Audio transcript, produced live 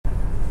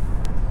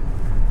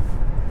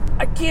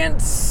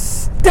can't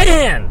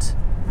stand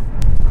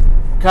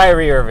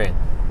Kyrie Irving.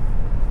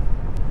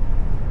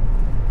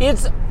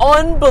 It's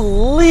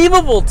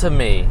unbelievable to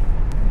me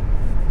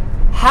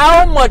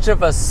how much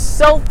of a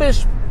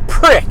selfish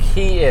prick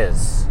he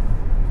is.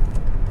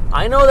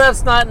 I know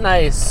that's not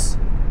nice.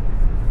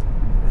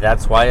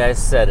 That's why I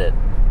said it.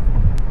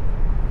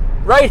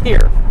 Right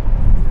here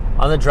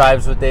on the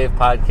Drives with Dave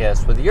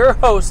podcast with your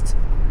host,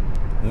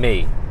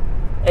 me.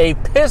 A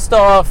pissed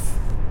off,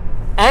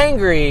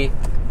 angry,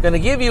 gonna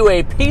give you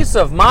a piece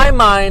of my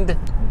mind,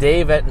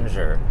 Dave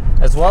Ettinger.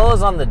 As well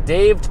as on the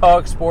Dave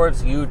Talk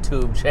Sports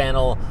YouTube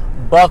channel.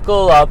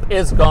 Buckle up,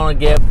 it's gonna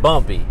get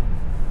bumpy.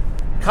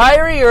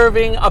 Kyrie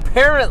Irving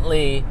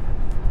apparently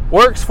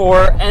works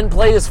for and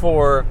plays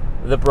for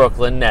the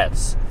Brooklyn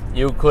Nets.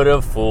 You could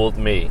have fooled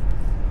me.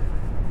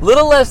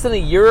 Little less than a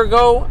year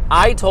ago,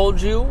 I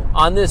told you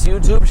on this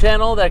YouTube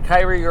channel that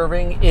Kyrie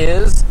Irving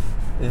is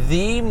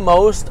the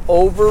most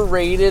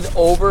overrated,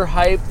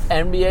 overhyped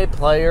NBA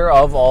player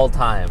of all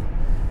time.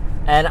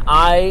 And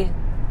I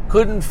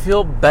couldn't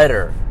feel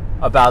better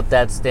about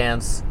that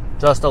stance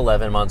just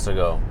 11 months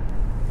ago.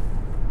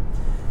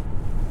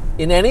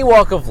 In any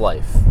walk of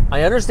life,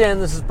 I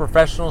understand this is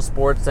professional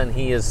sports and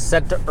he is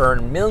set to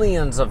earn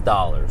millions of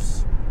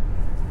dollars.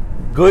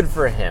 Good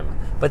for him.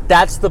 But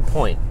that's the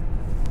point.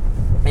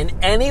 In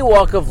any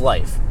walk of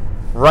life,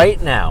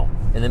 right now,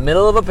 in the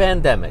middle of a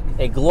pandemic,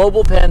 a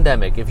global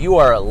pandemic, if you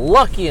are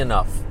lucky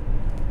enough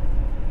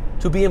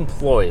to be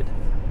employed,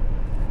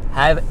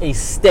 have a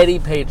steady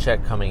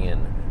paycheck coming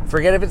in,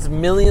 forget if it's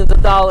millions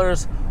of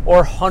dollars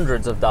or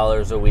hundreds of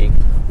dollars a week,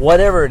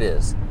 whatever it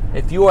is,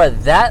 if you are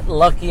that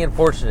lucky and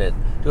fortunate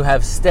to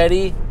have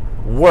steady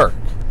work,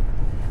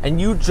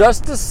 and you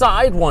just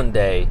decide one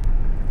day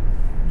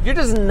you're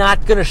just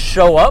not going to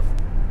show up,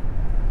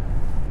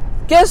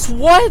 guess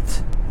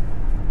what?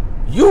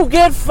 You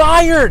get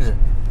fired.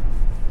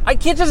 I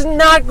can't just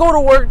not go to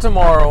work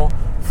tomorrow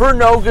for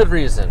no good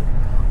reason.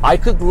 I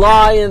could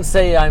lie and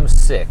say I'm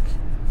sick.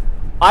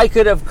 I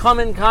could have come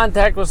in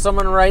contact with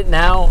someone right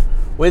now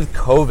with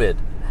COVID,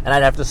 and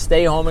I'd have to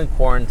stay home in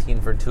quarantine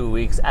for 2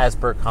 weeks as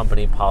per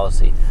company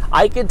policy.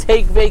 I could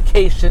take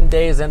vacation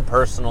days and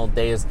personal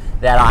days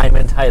that I'm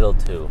entitled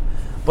to.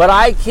 But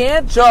I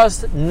can't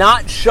just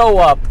not show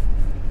up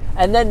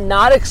and then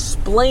not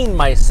explain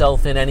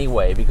myself in any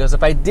way. Because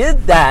if I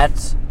did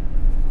that,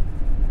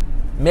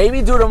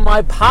 maybe due to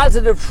my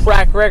positive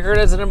track record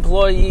as an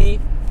employee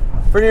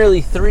for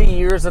nearly 3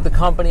 years at the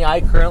company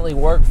I currently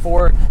work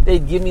for,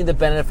 they'd give me the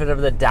benefit of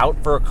the doubt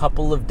for a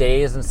couple of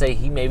days and say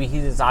maybe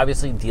he's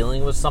obviously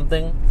dealing with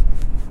something.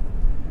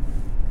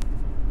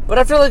 But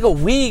after like a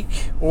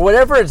week, or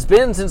whatever it's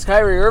been since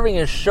Kyrie Irving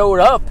has showed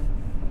up,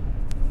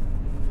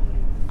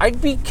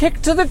 I'd be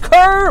kicked to the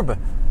curb.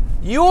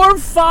 You're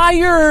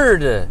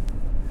fired.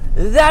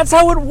 That's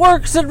how it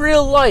works in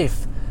real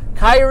life.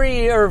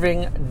 Kyrie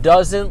Irving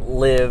doesn't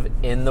live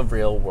in the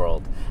real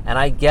world. And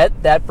I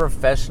get that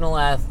professional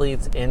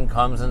athletes'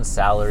 incomes and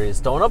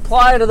salaries don't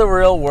apply to the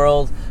real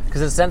world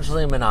because it's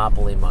essentially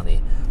monopoly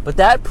money. But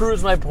that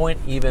proves my point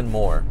even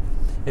more.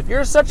 If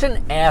you're such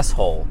an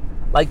asshole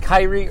like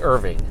Kyrie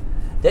Irving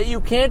that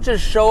you can't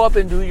just show up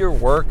and do your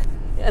work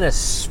in a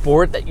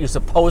sport that you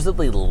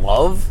supposedly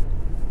love,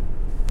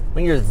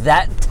 when you're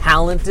that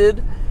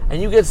talented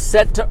and you get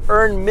set to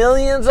earn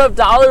millions of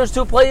dollars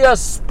to play a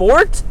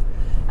sport,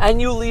 and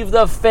you leave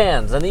the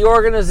fans and the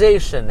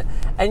organization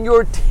and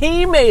your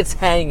teammates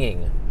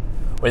hanging,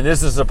 when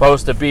this is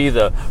supposed to be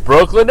the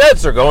Brooklyn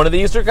Nets are going to the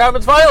Eastern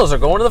Conference Finals or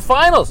going to the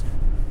finals.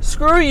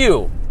 Screw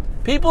you.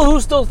 People who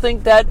still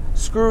think that,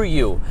 screw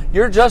you.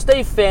 You're just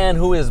a fan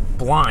who is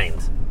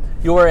blind.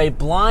 You are a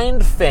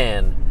blind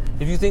fan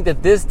if you think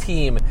that this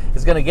team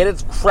is going to get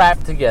its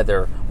crap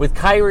together with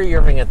Kyrie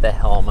Irving at the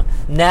helm,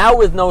 now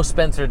with no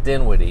Spencer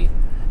Dinwiddie,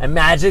 and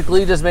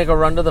magically just make a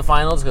run to the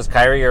finals because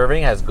Kyrie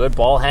Irving has good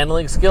ball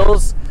handling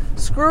skills.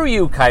 Screw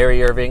you,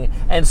 Kyrie Irving,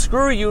 and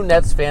screw you,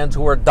 Nets fans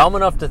who are dumb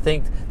enough to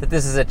think that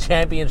this is a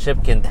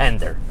championship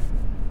contender.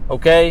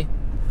 Okay?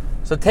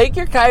 So take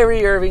your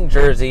Kyrie Irving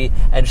jersey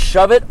and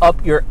shove it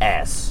up your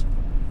ass.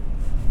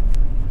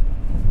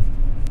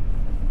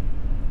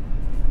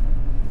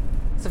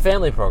 It's a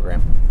family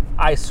program.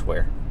 I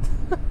swear.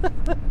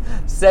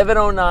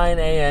 7:09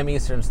 a.m.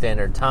 Eastern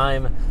Standard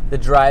Time, the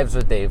Drives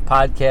with Dave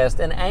podcast,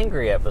 an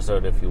angry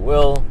episode, if you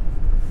will.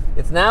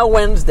 It's now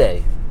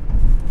Wednesday.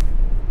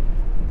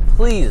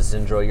 Please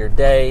enjoy your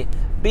day.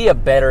 Be a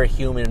better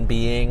human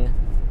being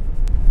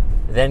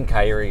than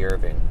Kyrie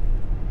Irving,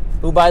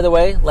 who, by the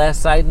way,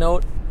 last side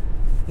note,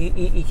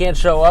 he can't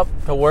show up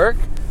to work,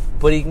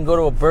 but he can go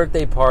to a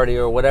birthday party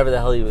or whatever the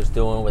hell he was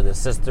doing with his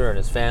sister and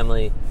his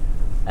family,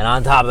 and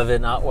on top of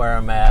it, not wear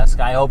a mask.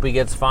 I hope he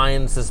gets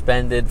fined,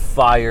 suspended,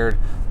 fired,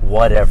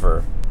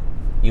 whatever.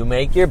 You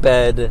make your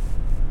bed,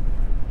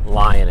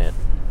 lie in it.